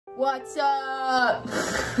What's up?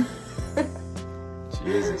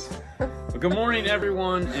 Jesus. Well, good morning,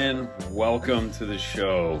 everyone, and welcome to the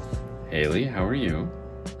show. Hailey, how are you?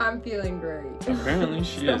 I'm feeling great. Apparently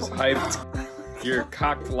she is hyped. You're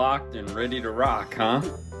cocked, locked, and ready to rock, huh?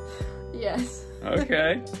 Yes.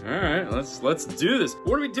 Okay. All right. Let's do this.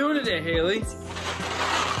 What are we doing today, Hailey?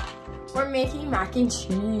 We're making mac and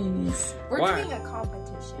cheese. We're Why? doing a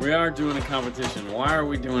competition. We are doing a competition. Why are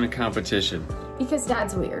we doing a competition? Because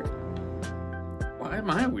Dad's weird. Why am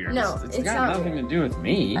I weird? No, it's it's got not nothing weird. to do with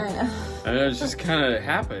me. I know. It just kind of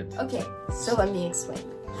happened. Okay, so let me explain.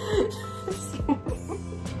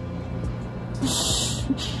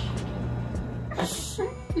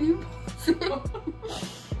 Can you pause it?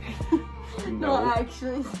 No,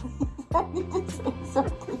 actually, I need to say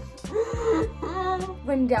something.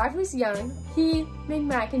 When Dad was young, he made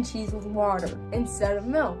mac and cheese with water instead of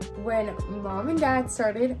milk. When Mom and Dad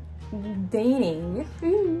started dating,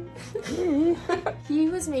 he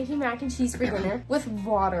was making mac and cheese for dinner with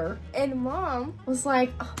water. And Mom was like,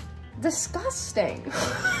 oh, disgusting.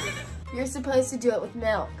 You're supposed to do it with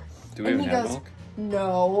milk. Do we and even he have goes, milk?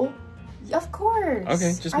 no. Of course.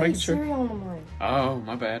 Okay, just I making eat sure. cereal in the morning. Oh,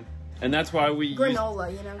 my bad. And that's why we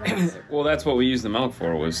Granola, you know. That's well, that's what we used the milk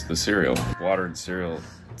for, was the cereal. Watered cereal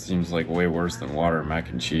seems like way worse than water mac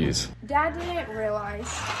and cheese. Dad didn't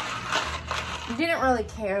realize, didn't really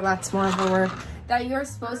care, that's more of a word, that you're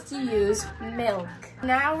supposed to use milk.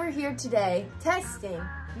 Now we're here today testing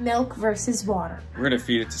milk versus water. We're gonna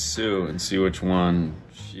feed it to Sue and see which one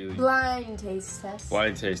she... Blind taste test.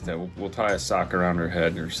 Blind taste that. We'll tie a sock around her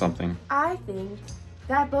head or something. I think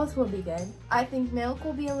that both will be good. I think milk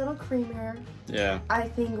will be a little creamier. Yeah. I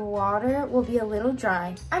think water will be a little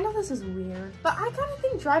dry. I know this is weird, but I kind of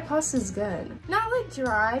think dry pasta is good. Not like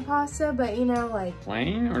dry pasta, but you know, like...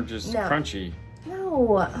 Plain or just No. crunchy?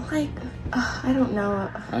 No, like, I don't know.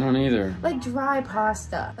 I don't either. Like dry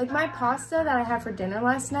pasta. Like my pasta that I had for dinner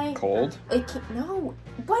last night. Cold? No.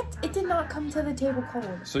 What? It did not come to the table cold.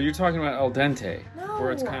 So you're talking about al dente? No.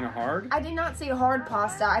 Where it's kind of hard? I did not say hard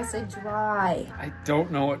pasta. I said dry. I don't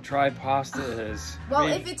know what dry pasta is. Well,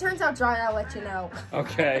 Maybe- if it turns out dry, I'll let you know.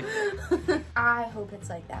 Okay. I hope it's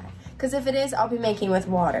like that. Because if it is, I'll be making with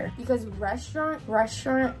water. Because restaurant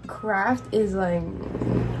craft is like...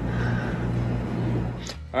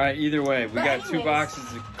 All right, either way, we But got 2 anyways,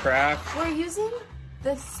 boxes of Kraft. We're using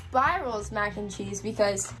the Spirals mac and cheese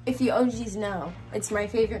because if you OGs know, it's my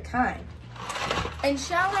favorite kind. And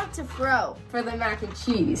shout out to Fro for the mac and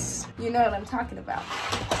cheese. You know what I'm talking about.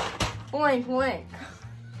 Wink, wink.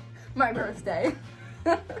 My birthday.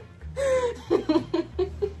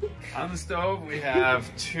 On the stove, we have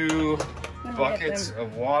 2 buckets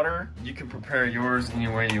of water. You can prepare yours any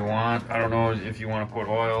way you want. I don't know if you want to put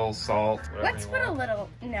oil, salt, whatever Let's you put a want. little,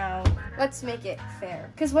 no. Let's make it fair.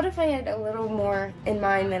 Because what if I had a little more in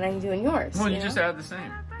mine than I do in yours? Well, you know? just add the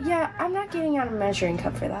same. Yeah, I'm not getting out a measuring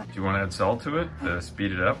cup for that. Do you want to add salt to it to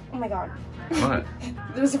speed it up? Oh my god. What?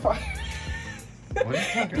 There's a fire. What are you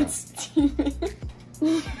talking about? It's steaming.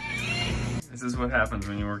 Is this what happens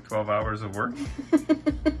when you work 12 hours of work?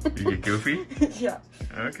 You get goofy? Yeah.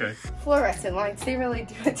 Okay. Fluorescent lights, they really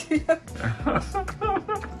do it to you.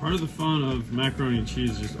 Part of the fun of macaroni and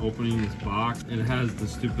cheese is just opening this box. It has the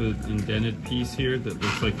stupid indented piece here that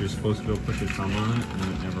looks like you're supposed to go put your thumb on it, and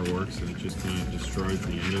it never works, and it just kind of destroys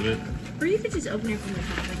the end of it. Or you could just open it from the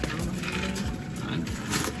top like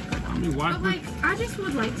that. I mean, why? But like, I just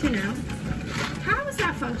would like to know, how is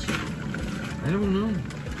that functional? I don't know.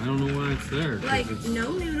 I don't know why it's there. 'cause Like, it's,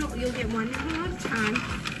 no noodle, you'll get one noodle at a time.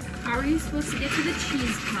 How are you supposed to get to the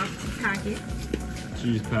cheese packet?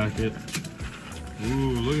 cheese packet.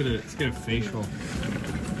 Ooh, look at it. It's got a facial.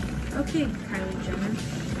 Okay, Kylie Jenner.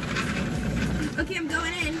 Okay, I'm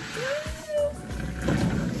going in.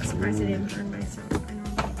 I'm surprised I didn't burn myself. I know.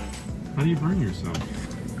 How do you burn yourself?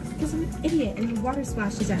 Because I'm an idiot and the water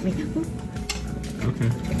splashes at me. Okay.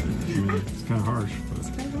 I mean, it's kind of harsh, but... It's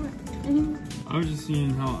kind of hot. I was just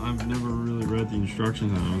seeing how, I've never really read the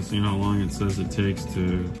instructions on it. I was seeing how long it says it takes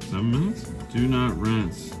to, 7 minutes? Do not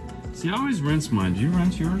rinse. See, I always rinse mine. Do you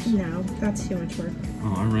rinse yours? No, that's too much work.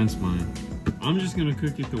 Oh, I rinse mine. I'm just gonna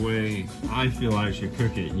cook it the way I feel I should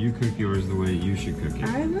cook it. You cook yours the way you should cook it.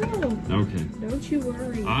 I will. Okay. Don't you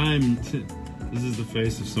worry. This is the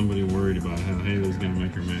face of somebody worried about how Hailey's gonna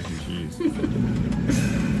make her mac and cheese.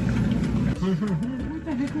 What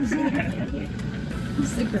the heck was that?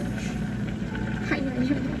 What's the brush?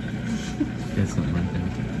 Get something right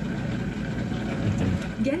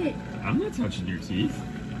there. Get it. I'm not touching your teeth.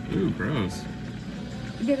 Ooh, gross.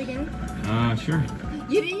 Get it again? Sure.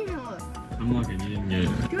 You didn't even look. I'm looking, you didn't get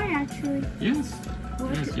it. Do I actually? Yes.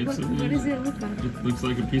 What, Yes, what does it look like? It looks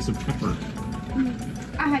like a piece of pepper.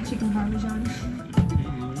 I had chicken parmesan.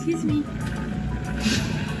 Excuse me.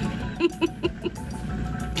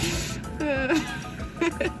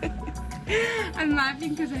 I'm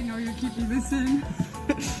laughing because I know you're keeping this in.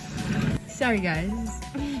 Sorry, guys.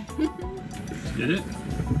 Get it?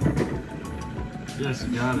 Yes,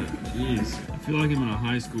 you got it. Jeez. I feel like I'm in a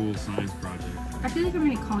high school science project. I feel like I'm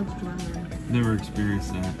in a college dorm room. Never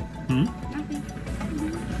experienced that. Nothing.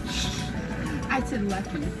 I said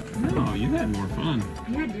lucky. No, you had more fun.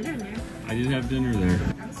 You had dinner there. I did have dinner there.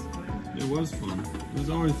 That was fun. It was fun. It was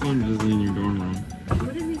always fun visiting your dorm room.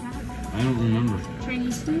 What did we have? I don't remember.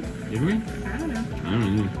 Chinese food? Did we? I don't know. I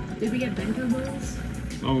don't know. Did we get bento bowls?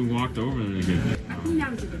 Oh, we walked over there to get it. I think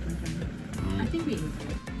that was a different time. I think we ate.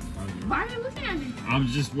 Why are you looking at me? I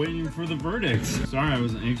was just waiting for the verdict. Sorry, I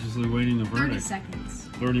was anxiously waiting the 30 verdict. seconds.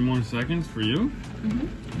 30 more seconds for you?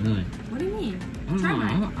 Mm-hmm. Really? What do you mean? I don't Try know.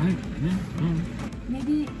 mine. I don't know.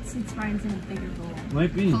 Maybe since mine's in a bigger bowl.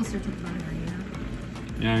 Might be. Closer to the burner, you know?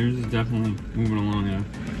 Yeah, yours is definitely moving along now.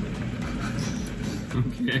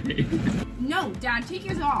 Okay. No, Dad, take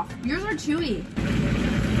yours off. Yours are chewy.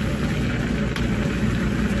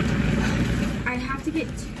 I have to get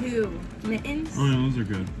 2 mittens. Oh, yeah, those are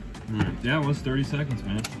good. All right. Yeah, it was 30 seconds,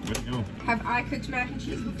 man. Way to go. Have I cooked mac and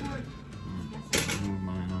cheese before? Move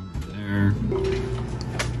mine over there.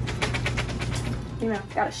 You know,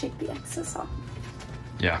 gotta shake the excess off.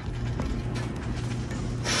 Yeah.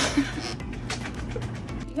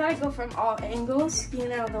 You gotta go from all angles, you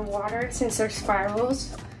know, the water, since they're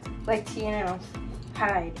spirals, like to, you know,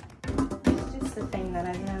 hide. It's just the thing that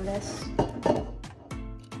I've noticed.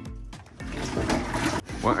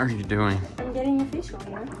 What are you doing? I'm getting a facial,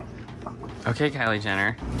 you know? Okay, Kylie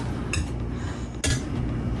Jenner.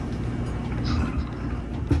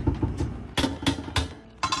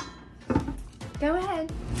 Go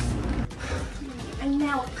ahead. And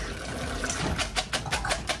milk.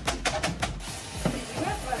 You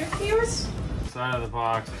have butter for yours? Side of the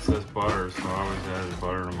box, it says butter, so I always add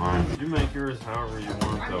butter to mine. You make yours however you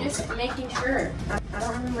want, though. I'm just making sure. I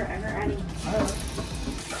don't remember ever adding butter.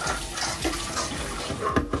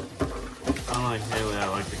 Unlike Haley, I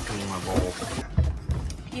like to clean my bowl.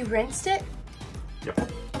 You rinsed it?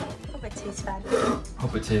 Yep. Hope it tastes bad.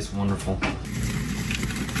 Hope it tastes wonderful.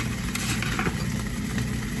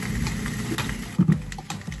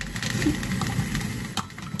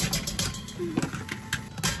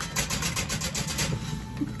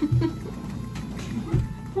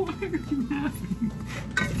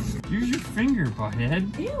 Use your finger,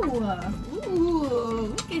 butthead. Ew.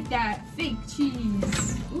 Ooh, look at that fake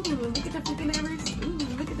cheese. Ooh, look at the freaking numbers. Ooh,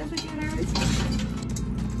 look at the freaking numbers.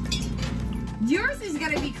 Yours is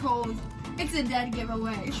gonna be cold. It's a dead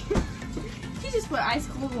giveaway. He just put ice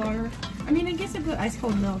cold water. I mean, I guess I put ice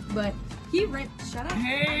cold milk, but he rinsed. Shut up.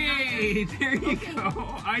 Hey, there you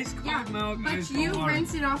go. Ice cold Yeah, milk. but ice you cold water.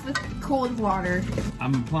 rinse it off with cold water.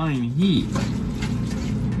 I'm applying heat.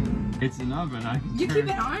 It's an oven. I can You turn...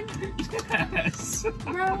 keep it on? Yes.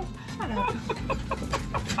 Bro, shut up.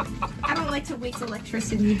 I don't like to waste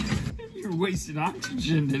electricity. You're wasting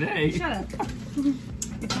oxygen today. Shut up.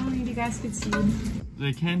 If only you guys could see.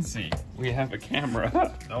 They can see. We have a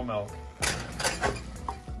camera. No milk.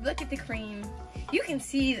 Look at the cream. You can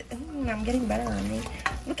see, I'm getting better on me.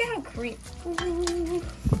 Look at how cream. Ooh.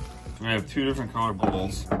 We have 2 different color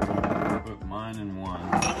bowls. Put mine in one.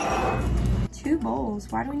 2 bowls.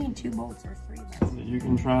 Why do we need 2 bowls? There's 3 of us. You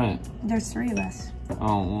can try it. There's 3 of us.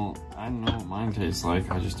 Oh, well, I know what mine tastes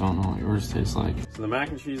like. I just don't know what yours tastes like. So the mac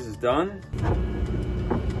and cheese is done.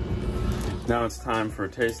 Now it's time for a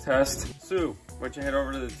taste test. Sue, why don't you head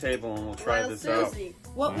over to the table and we'll try this Susie,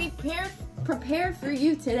 what we prepared for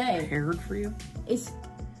you today Prepared for you? is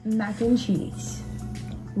mac and cheese.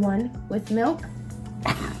 One with milk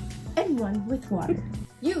and one with water.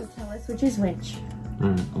 You tell us which is which.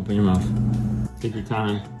 Alright, open your mouth. Take your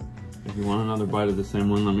time. If you want another bite of the same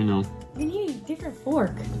one, let me know. You need a different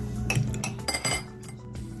fork.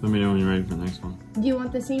 Let me know when you're ready for the next one. Do you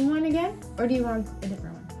want the same one again? Or do you want a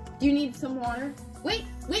different one? Do you need some water? Wait,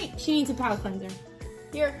 she needs a palate cleanser.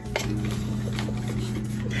 Here.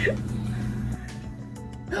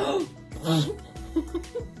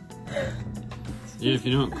 Yeah, if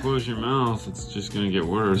you don't close your mouth, it's just gonna get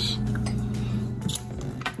worse.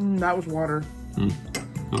 That was water.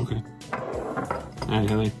 Okay. Alright,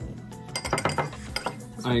 Haley.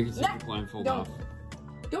 I can take the blindfold off.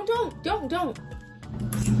 Don't.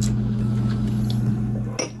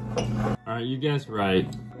 Alright, you guessed right.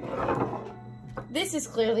 This is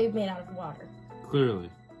clearly made out of water. Clearly.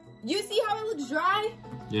 You see how it looks dry?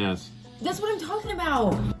 Yes. That's what I'm talking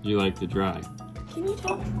about. You like the dry. Can you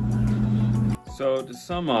talk? So to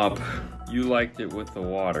sum up, you liked it with the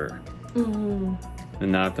water Mm-hmm.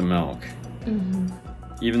 and not the milk. Mm-hmm.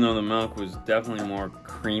 Even though the milk was definitely more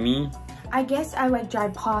creamy, I guess I like dry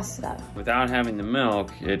pasta. without having the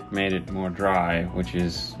milk, it made it more dry, which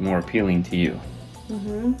is more appealing to you.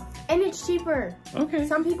 Mm-hmm. And it's cheaper. Okay.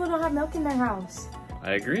 Some people don't have milk in their house.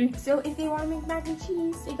 I agree. So if they want to make mac and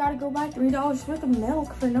cheese, they gotta go buy $3 worth of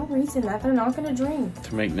milk for no reason that they're not gonna drink.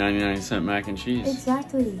 To make 99-cent mac and cheese.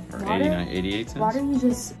 Exactly. Or Water, 88 cents. water, you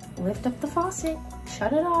just lift up the faucet,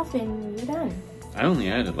 shut it off, and you're done. I only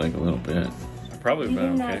added like a little bit. Probably You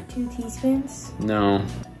about didn't okay. add 2 teaspoons? No.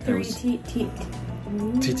 3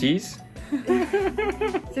 TTs?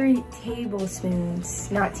 3 tablespoons,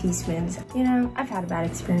 not teaspoons. You know, I've had a bad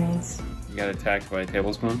experience. You got attacked by a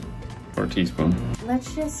tablespoon? Or a teaspoon?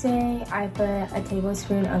 Let's just say I put a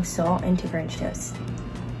tablespoon of salt into French toast.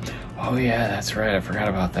 Oh yeah, that's right. I forgot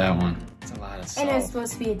about that one. It's a lot of salt. And it's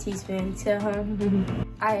supposed to be a teaspoon, so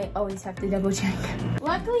I always have to double check.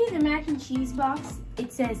 Luckily, the mac and cheese box,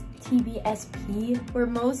 it says TBSP, where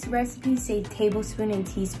most recipes say tablespoon and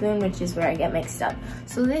teaspoon, which is where I get mixed up.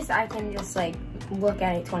 So this, I can just like look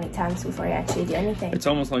at it 20 times before I actually do anything. It's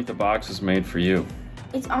almost like the box was made for you.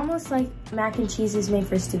 It's almost like mac and cheese is made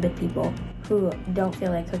for stupid people who don't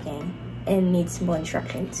feel like cooking and need simple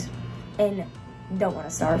instructions and don't want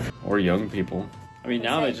to starve. Or young people. I mean,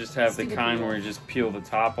 now they Say just have the stupid kind people. where you just peel the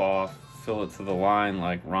top off, fill it to the line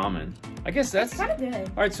like ramen. I guess that's... It's kind of good.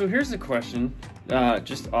 All right, so here's the question.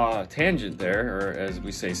 Just tangent there, or as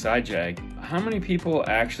we say, side jag. How many people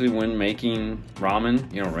actually, when making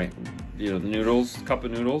ramen, you know, right? You know, the noodles, cup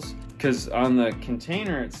of noodles? Because on the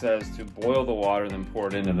container it says to boil the water, then pour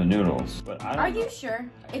it into the noodles. But I don't Are know. you sure?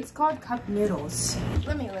 It's called cup noodles.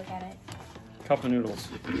 Let me look at it. Cup of noodles.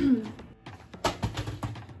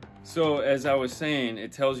 So as I was saying,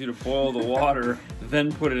 it tells you to boil the water,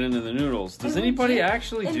 then put it into the noodles. Does And anybody legit,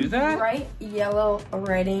 actually in do that? Bright yellow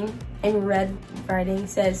writing and red writing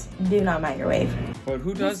says do not microwave. But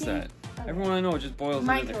who does see? that? Everyone I know just boils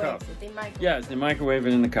it in the cup. Microwave it. They microwave. Yes, they microwave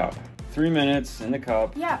it in the cup. 3 minutes in the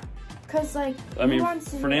cup. Yeah, cause like I who mean, wants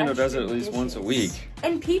to do Fernando does extra it at least once a dishes? week.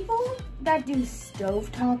 And people that do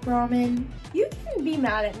stovetop ramen, you can be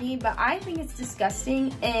mad at me, but I think it's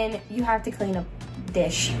disgusting, and you have to clean a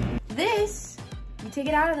dish. This, you take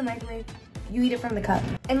it out of the microwave, you eat it from the cup.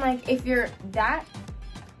 And like, if you're that,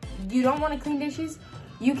 you don't want to clean dishes,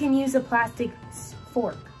 you can use a plastic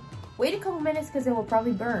fork. Wait a couple minutes because it will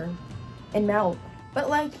probably burn and melt. But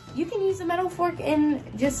like, you can use a metal fork and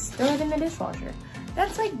just throw it in the dishwasher.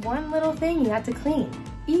 That's like one little thing you have to clean.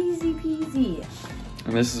 Easy peasy.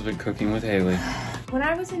 And this has been Cooking with Hailey. When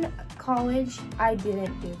I was in college, I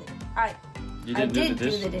didn't do You I didn't did do the do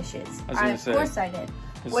dish? the dishes. I was gonna say. Of course I did.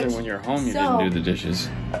 So Which- when you're home, you so- didn't do the dishes.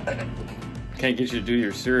 Can't get you to do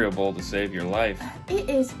your cereal bowl to save your life. It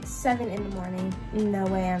is 7 in the morning. No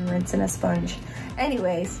way I'm rinsing a sponge.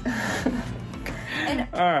 Anyways.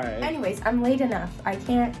 Alright. Anyways, I'm late enough. I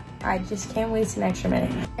just can't waste an extra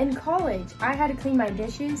minute. In college, I had to clean my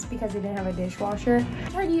dishes because I didn't have a dishwasher. I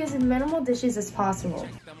tried to use as minimal dishes as possible.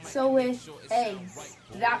 So with eggs,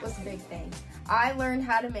 that was the big thing. I learned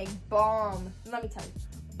how to make let me tell you,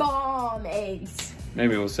 bomb eggs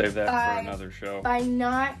Maybe we'll save that By- for another show. by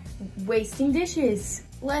not wasting dishes.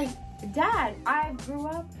 Like, Dad, I grew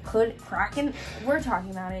up cracking, we're talking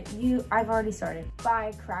about it. I've already started.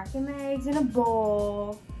 By cracking the eggs in a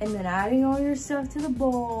bowl, and then adding all your stuff to the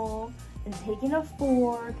bowl, and taking a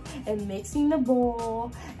fork, and mixing the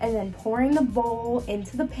bowl, and then pouring the bowl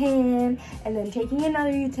into the pan, and then taking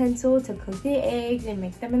another utensil to cook the eggs and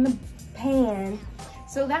make them in the pan.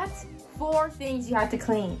 So that's 4 things you have to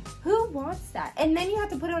clean. Who wants that? And then you have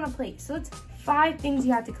to put it on a plate. So it's 5 things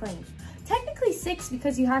you have to clean. Technically 6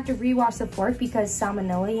 because you have to rewash the fork because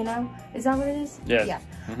salmonella, you know? Is that what it is? Yes. Yeah.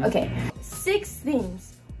 Mhm. Okay. 6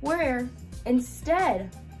 things where instead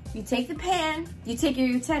you take the pan, you take your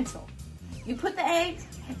utensil, you put the eggs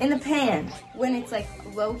in the pan when it's like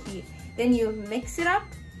low heat. Then you mix it up.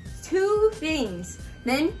 2 things.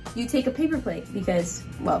 Then you take a paper plate because,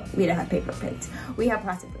 well, we don't have paper plates. We have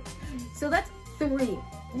plastic plates. So that's 3.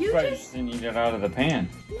 You Right, just, then you get out of the pan.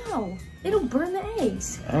 no, it'll burn the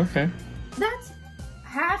eggs. Okay. That's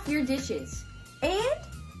half your dishes. And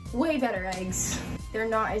way better eggs. They're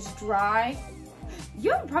not as dry.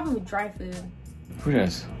 You have a problem with dry food. Who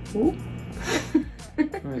does? Ooh.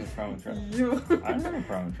 Who has a problem with dry food? You. I don't have a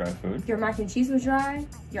problem with dry food. Your mac and cheese was dry.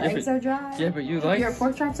 Your Yeah, eggs but- are dry. Yeah, but you like... Your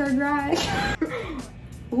pork chops are dry.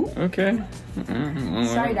 Ooh. Okay.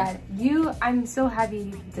 Sorry, Dad. I'm so happy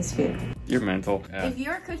you eat this food. You're mental. Yeah. If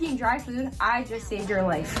you're cooking dry food, I just saved your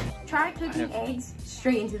life. Try cooking eggs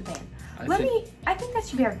straight into the pan. I think that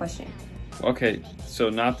should be our question. Okay, so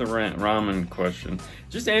not the ramen question.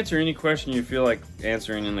 Just answer any question you feel like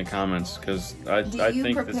answering in the comments, because I think this is so Do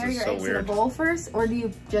you prepare your eggs in a bowl first, or do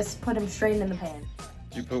you just put them straight in the pan?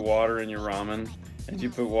 Do you put water in your ramen? And do you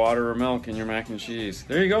put water or milk in your mac and cheese?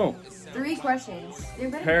 There you go. 3 questions. There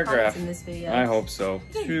better be Paragraph. comments in this video. I hope so.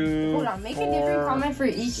 2, Hold on, make a different comment for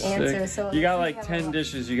each answer. So you got like 10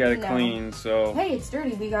 dishes you gotta clean, so. Hey, it's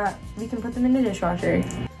dirty. We can put them in the dishwasher.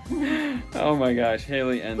 Oh my gosh,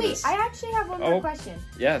 Hailey, end Wait, this. I actually have one more question.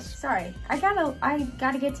 Yes. Sorry, I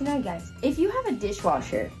gotta get to know you guys. If you have a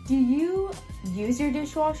dishwasher, do you use your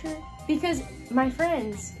dishwasher? Because my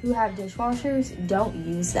friends who have dishwashers don't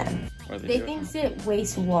use them. They think it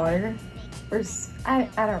wastes water. Or I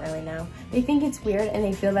don't really know. They think it's weird and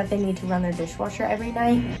they feel that they need to run their dishwasher every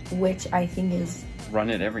night, which I think is run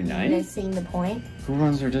it every night? Missing the point. Who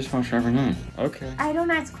runs their dishwasher every night? Okay. I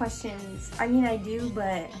don't ask questions. I mean, I do,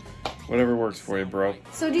 but... Whatever works for you, bro.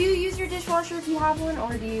 So do you use your dishwasher if you have one,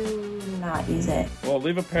 or do you not use it? Well,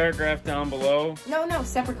 leave a paragraph down below. No,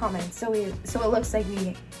 separate comments. So it looks like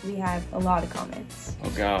we have a lot of comments. Oh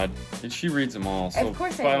God, and she reads them all. So of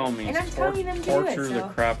course by I do. all means, and I'm telling them to torture do it, the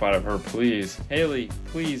crap out of her, please. Hailey,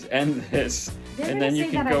 please end this, and then you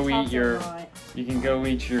can go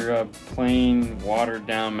eat your plain watered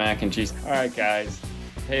down mac and cheese. All right, guys.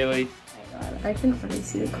 Hailey. Oh my God, I can already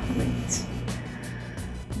see the comments.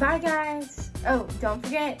 Bye, guys. Oh, don't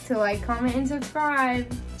forget to like, comment, and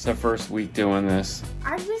subscribe. It's our first week doing this.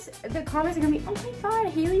 The comments are gonna be, oh my God,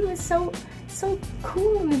 Hailey was so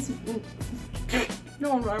cool. No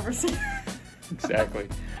one will ever see. Exactly.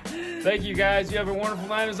 Thank you, guys. You have a wonderful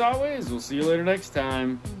night as always. We'll see you later next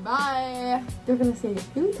time. Bye. They're gonna say,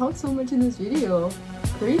 Hailey talks so much in this video.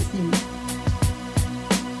 Crazy.